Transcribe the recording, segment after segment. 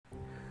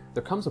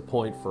There comes a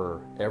point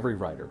for every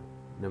writer,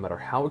 no matter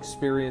how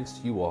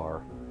experienced you are,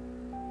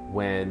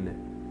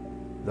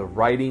 when the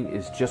writing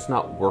is just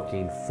not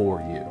working for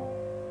you.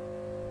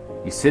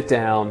 You sit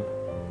down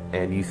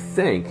and you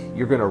think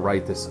you're going to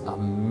write this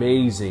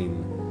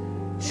amazing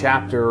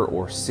chapter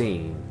or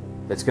scene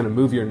that's going to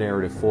move your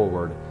narrative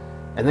forward,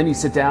 and then you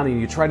sit down and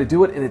you try to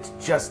do it and it's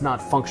just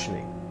not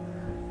functioning.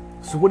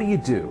 So what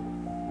do?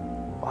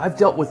 I've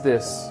dealt with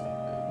this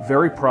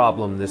very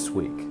problem this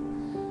week,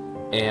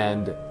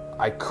 and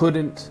I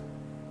couldn't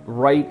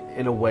write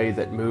in a way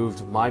that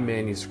moved my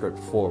manuscript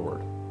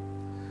forward.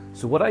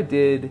 So what I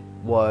did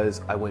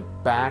was I went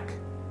back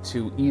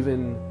to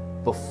even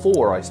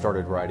before I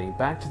started writing,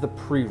 back to the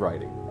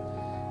pre-writing,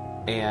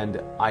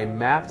 and I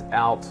mapped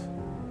out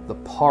the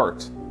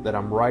part that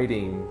I'm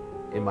writing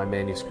in my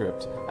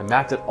manuscript. I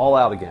mapped it all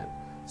out again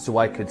so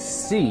I could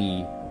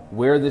see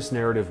where this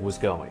narrative was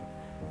going.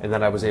 And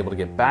then I was able to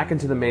get back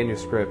into the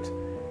manuscript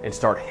and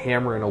start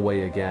hammering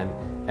away again,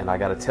 and I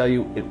gotta tell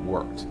you, it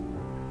worked.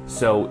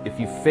 So if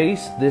you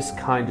face this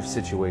kind of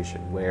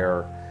situation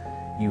where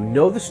you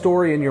know the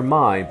story in your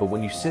mind, but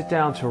when you sit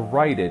down to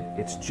write it,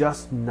 it's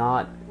just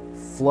not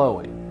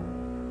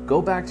flowing,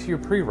 go back to your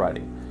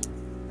pre-writing.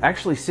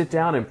 Actually sit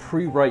down and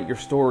pre-write your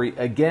story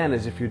again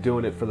as if you're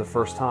doing it for the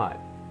first time.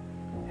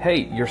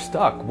 Hey, you're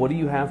stuck. What do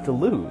you have to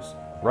lose,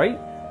 right?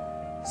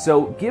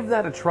 So give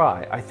that a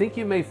try. I think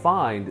you may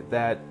find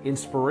that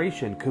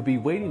inspiration could be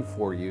waiting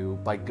for you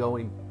by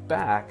going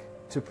back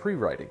to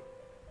pre-writing.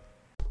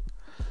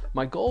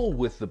 My goal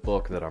with the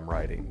book that I'm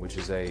writing, which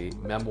is a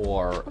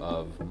memoir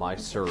of my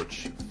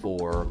search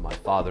for my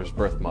father's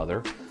birth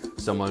mother,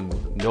 someone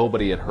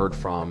nobody had heard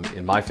from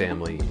in my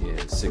family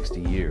in 60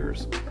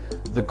 years.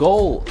 The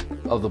goal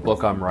of the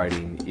book I'm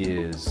writing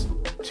is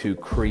to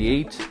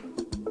create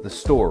the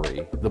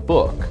story, the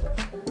book,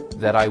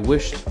 that I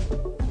wished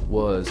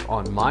was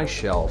on my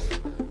shelf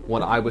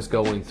when I was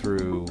going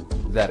through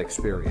that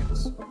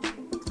experience.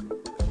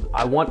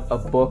 I want a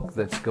book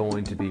that's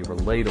going to be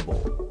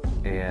relatable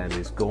and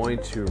is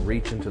going to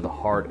reach into the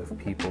heart of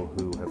people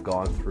who have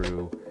gone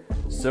through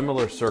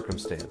similar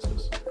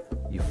circumstances.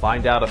 You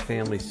find out a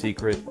family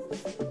secret,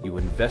 you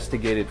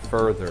investigate it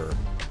further,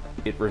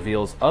 it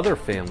reveals other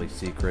family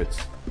secrets.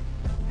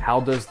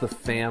 How does the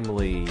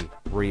family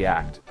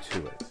react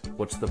to it?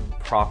 What's the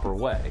proper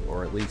way?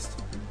 Or at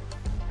least,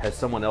 has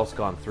someone else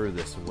gone through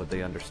this and would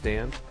they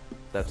understand?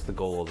 That's the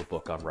goal of the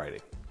book I'm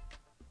writing.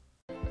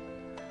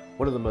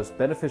 One of the most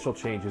beneficial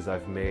changes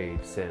I've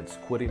made since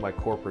quitting my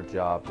corporate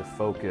job to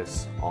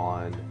focus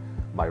on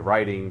my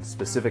writing,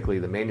 specifically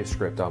the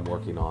manuscript I'm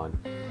working on,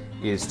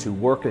 is to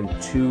work in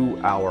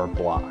 2-hour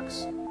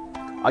blocks.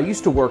 I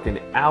used to work in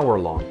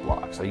hour-long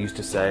blocks. I used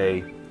to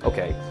say,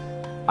 okay,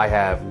 I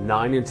have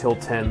 9 until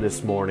 10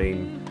 this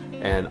morning,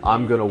 and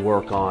I'm going to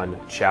work on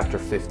chapter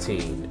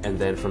 15, and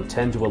then from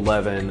 10 to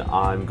 11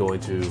 I'm going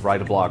to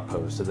write a blog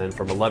post, and then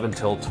from 11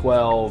 till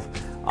 12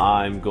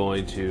 I'm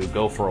going to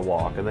go for a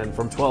walk, and then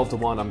from 12 to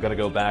 1 I'm going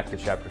to go back to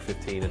chapter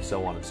 15, and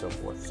so on and so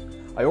forth.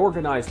 I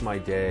organized my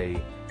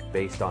day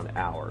based on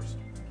hours.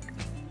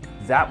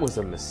 That was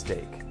a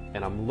mistake,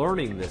 and I'm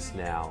learning this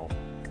now.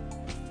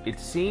 It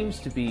seems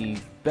to be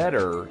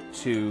better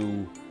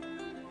to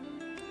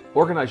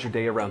organize your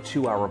day around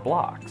 2-hour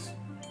blocks.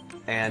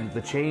 And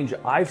the change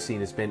I've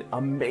seen has been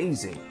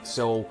amazing.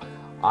 So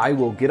I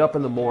will get up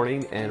in the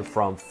morning, and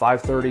from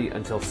 5:30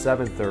 until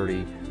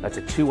 7:30, that's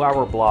a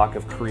 2-hour block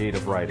of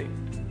creative writing.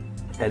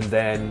 And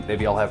then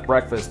maybe I'll have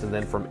breakfast, and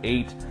then from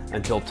 8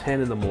 until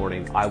 10 in the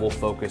morning, I will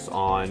focus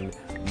on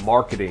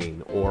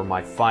marketing or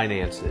my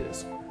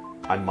finances.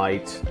 I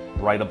might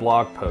write a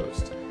blog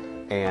post.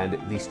 And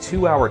these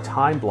 2-hour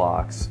time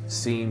blocks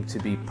seem to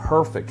be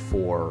perfect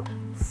for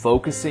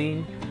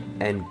focusing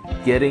and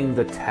getting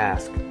the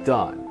task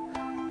done.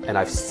 And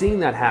I've seen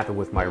that happen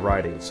with my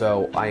writing.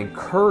 So I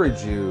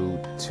encourage you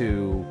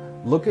to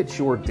look at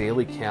your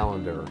daily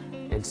calendar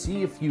and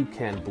see if you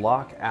can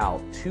block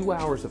out 2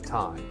 hours of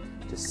time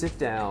to sit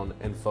down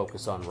and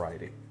focus on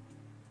writing.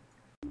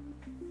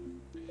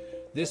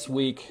 This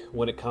week,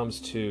 when it comes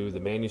to the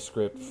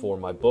manuscript for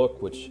my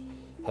book, which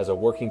has a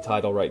working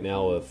title right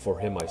now of For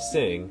Him I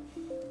Sing,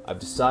 I've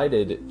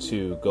decided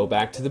to go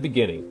back to the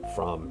beginning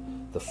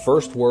from the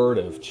first word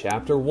of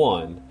chapter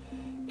 1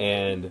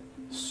 and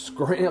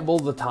scramble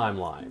the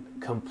timeline,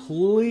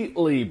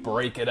 completely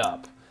break it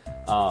up.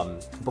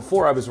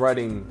 Before I was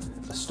writing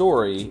a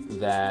story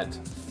that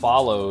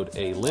followed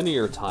a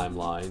linear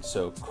timeline,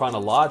 so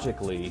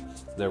chronologically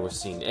there was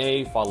scene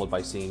A, followed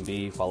by scene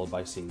B, followed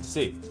by scene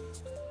C.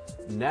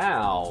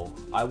 Now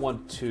I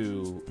want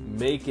to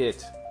make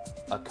it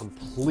a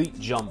complete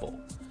jumble.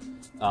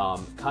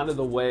 Kind of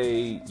the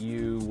way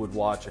you would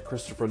watch a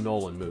Christopher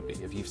Nolan movie.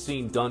 If you've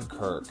seen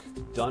Dunkirk,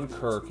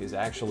 Dunkirk is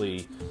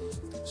actually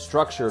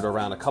structured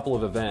around a couple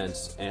of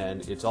events,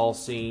 and it's all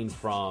seen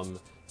from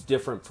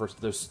different,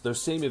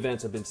 those same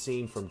events have been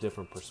seen from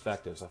different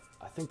perspectives.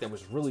 I think that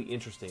was really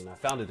interesting. I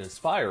found it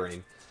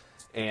inspiring,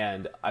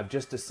 and I've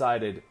just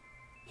decided,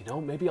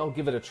 maybe I'll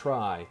give it a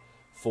try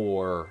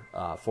for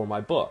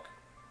my book.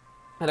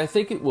 And I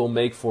think it will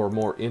make for a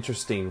more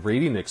interesting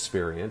reading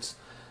experience,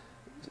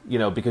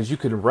 because you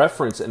can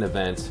reference an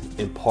event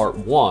in part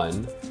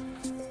 1,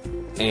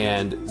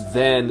 and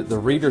then the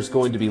reader's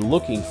going to be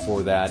looking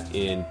for that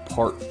in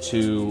part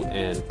 2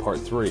 and part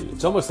 3.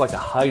 It's almost like a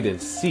hide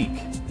and seek,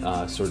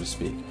 so to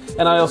speak.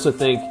 And I also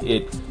think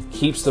it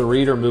keeps the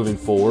reader moving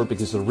forward,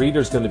 because the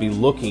reader's going to be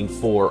looking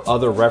for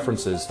other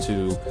references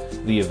to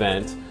the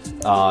event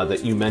that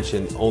you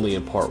mentioned only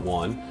in part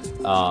 1.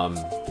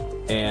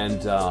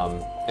 And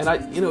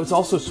it's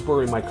also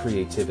spurring my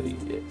creativity.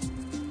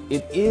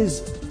 It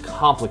is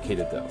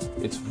complicated, though.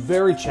 It's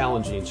very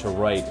challenging to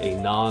write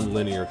a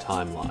non-linear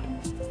timeline.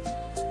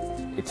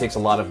 It takes a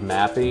lot of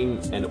mapping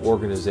and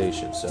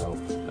organization. So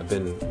I've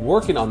been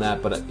working on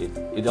that, but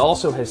it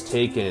also has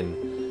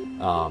taken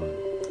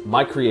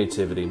my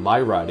creativity,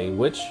 my writing,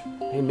 which,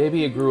 hey,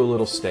 maybe it grew a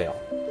little stale.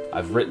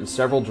 I've written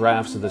several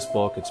drafts of this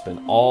book. It's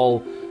been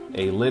all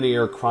a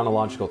linear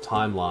chronological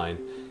timeline,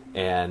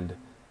 and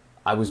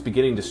I was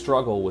beginning to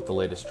struggle with the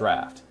latest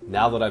draft.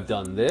 Now that I've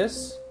done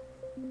this,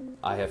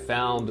 I have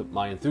found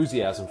my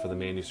enthusiasm for the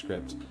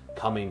manuscript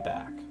coming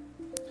back.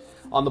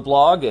 On the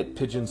blog at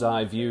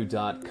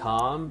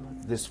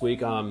pigeonseyeview.com, this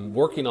week I'm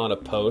working on a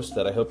post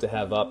that I hope to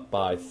have up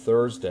by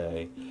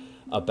Thursday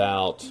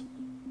about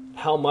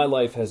how my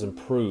life has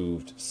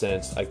improved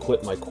since I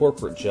quit my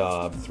corporate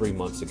job 3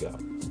 months ago.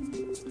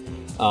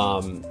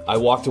 I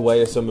walked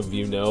away, as some of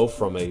you know,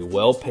 from a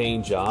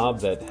well-paying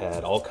job that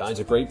had all kinds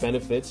of great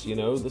benefits,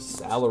 the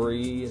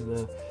salary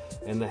and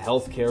the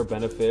healthcare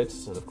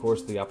benefits, and of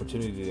course the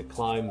opportunity to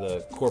climb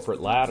the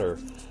corporate ladder.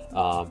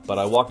 But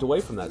I walked away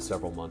from that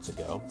several months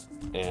ago,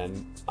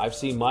 and I've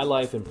seen my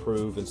life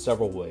improve in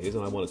several ways,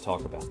 and I want to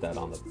talk about that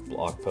on the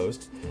blog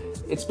post.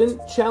 It's been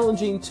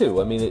challenging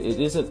too. I mean, it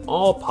isn't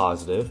all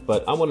positive,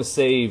 but I want to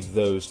save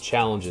those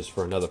challenges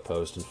for another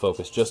post and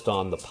focus just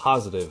on the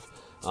positive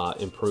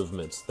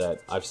improvements that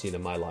I've seen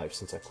in my life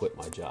since I quit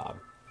my job.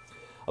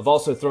 I've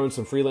also thrown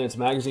some freelance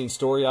magazine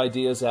story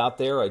ideas out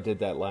there. I did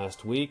that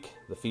last week.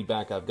 The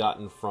feedback I've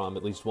gotten from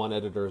at least one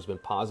editor has been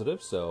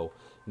positive, so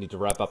I need to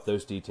wrap up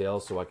those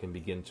details so I can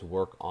begin to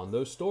work on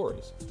those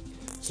stories.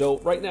 So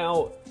right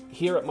now,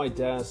 here at my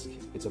desk,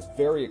 it's a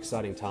very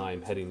exciting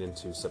time heading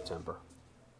into September.